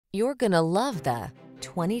You're gonna love the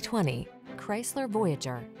 2020 Chrysler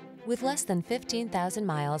Voyager. With less than 15,000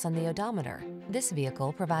 miles on the odometer, this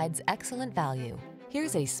vehicle provides excellent value.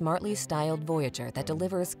 Here's a smartly styled Voyager that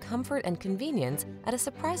delivers comfort and convenience at a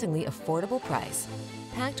surprisingly affordable price.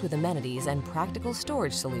 Packed with amenities and practical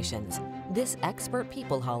storage solutions, this expert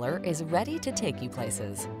people hauler is ready to take you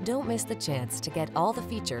places. Don't miss the chance to get all the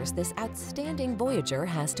features this outstanding Voyager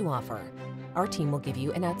has to offer. Our team will give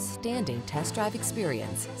you an outstanding test drive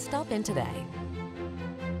experience. Stop in today.